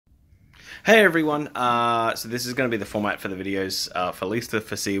Hey everyone, so this is going to be the format for the videos for at least the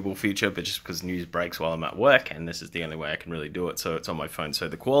foreseeable future, but just because news breaks while I'm at work, and this is the only way I can really do it, so it's on my phone, so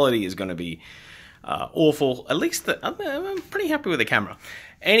the quality is going to be awful. At least I'm pretty happy with the camera.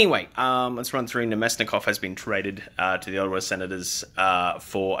 Anyway, let's run through. Namestnikov has been traded to the Ottawa Senators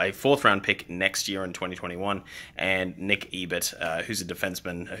for a 4th round pick next year in 2021, and Nick Ebert, who's a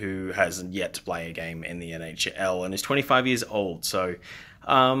defenseman who has yet to play a game in the NHL and is 25 years old, so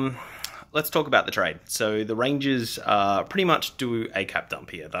let's talk about the trade. So the Rangers pretty much do a cap dump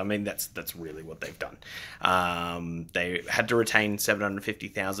here. I mean, that's really what they've done. They had to retain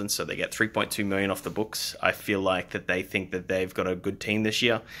 $750,000, so they get $3.2 million off the books. I feel like that they think that they've got a good team this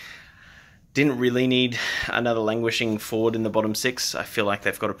year. Didn't really need another languishing forward in the bottom 6. I feel like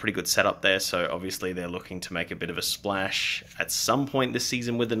they've got a pretty good setup there, so obviously they're looking to make a bit of a splash at some point this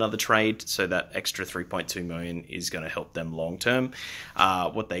season with another trade, so that extra $3.2 million is going to help them long term.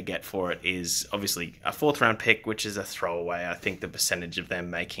 What they get for it is obviously a 4th round pick, which is a throwaway. I think the percentage of them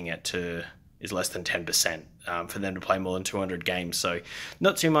making it is less than 10% for them to play more than 200 games, so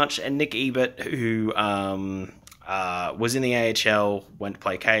not too much. And Nick Ebert, who was in the AHL, went to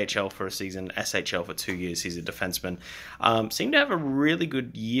play KHL for a season, SHL for 2 years. He's a defenseman. Seemed to have a really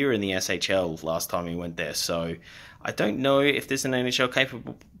good year in the SHL last time he went there. So I don't know if there's an NHL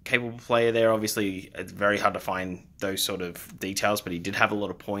capable player there. Obviously, it's very hard to find those sort of details, but he did have a lot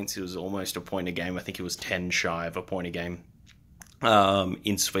of points. He was almost a point a game. I think he was 10 shy of a point a game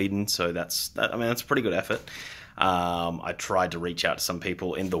in Sweden. So that's a pretty good effort. I tried to reach out to some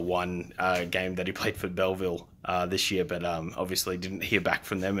people in the one game that he played for Belleville this year, but obviously didn't hear back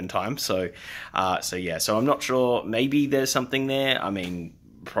from them in time. So yeah. So I'm not sure. Maybe there's something there. I mean,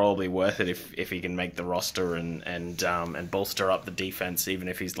 probably worth it if he can make the roster and bolster up the defense, even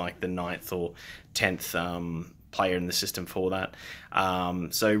if he's like the 9th or 10th player in the system for that.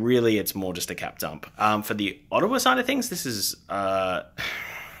 So really, it's more just a cap dump. For the Ottawa side of things, this is a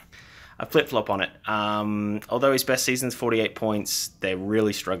flip-flop on it. Although his best season's 48 points, they're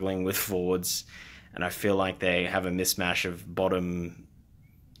really struggling with forwards, and I feel like they have a mismatch of bottom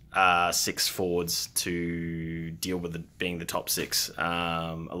 6 forwards to deal with being the top 6,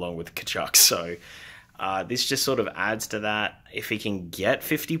 along with Kachuk. So this just sort of adds to that. If he can get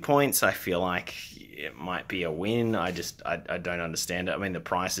 50 points, I feel like it might be a win. I don't understand it. I mean, the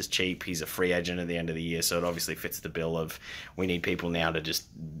price is cheap. He's a free agent at the end of the year, so it obviously fits the bill of we need people now to just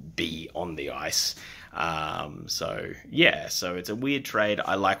be on the ice. So yeah, so it's a weird trade.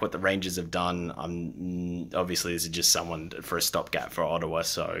 I like what the Rangers have done. Obviously this is just someone for a stopgap for Ottawa,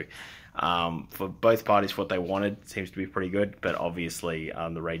 so for both parties, what they wanted seems to be pretty good, but obviously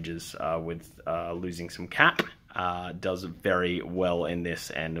the Rangers with losing some cap does very well in this,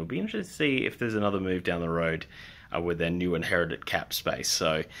 and it'll be interesting to see if there's another move down the road with their new inherited cap space.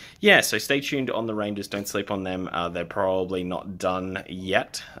 So yeah, so stay tuned on the Rangers. Don't sleep on them. They're probably not done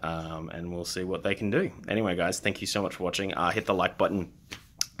yet, and we'll see what they can do. Anyway, guys, thank you so much for watching. Hit the like button.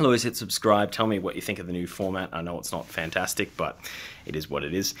 Always hit subscribe. Tell me what you think of the new format. I know it's not fantastic, but it is what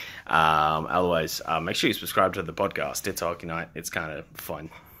it is. Otherwise, make sure you subscribe to the podcast. It's Hockey Night. It's kind of fun.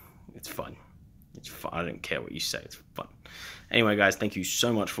 It's fun. It's fun. I don't care what you say. It's fun. Anyway, guys, thank you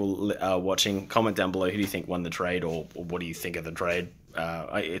so much for watching. Comment down below who do you think won the trade, or what do you think of the trade.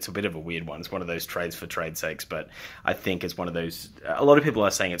 It's a bit of a weird one. It's one of those trades for trade sakes, but I think it's one of those. A lot of people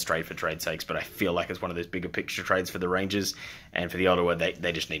are saying it's trade for trade sakes, but I feel like it's one of those bigger picture trades for the Rangers, and for the Ottawa,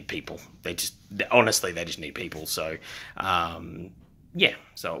 they just need people. Honestly, they just need people. So yeah,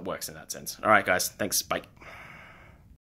 so it works in that sense. All right, guys, thanks. Bye.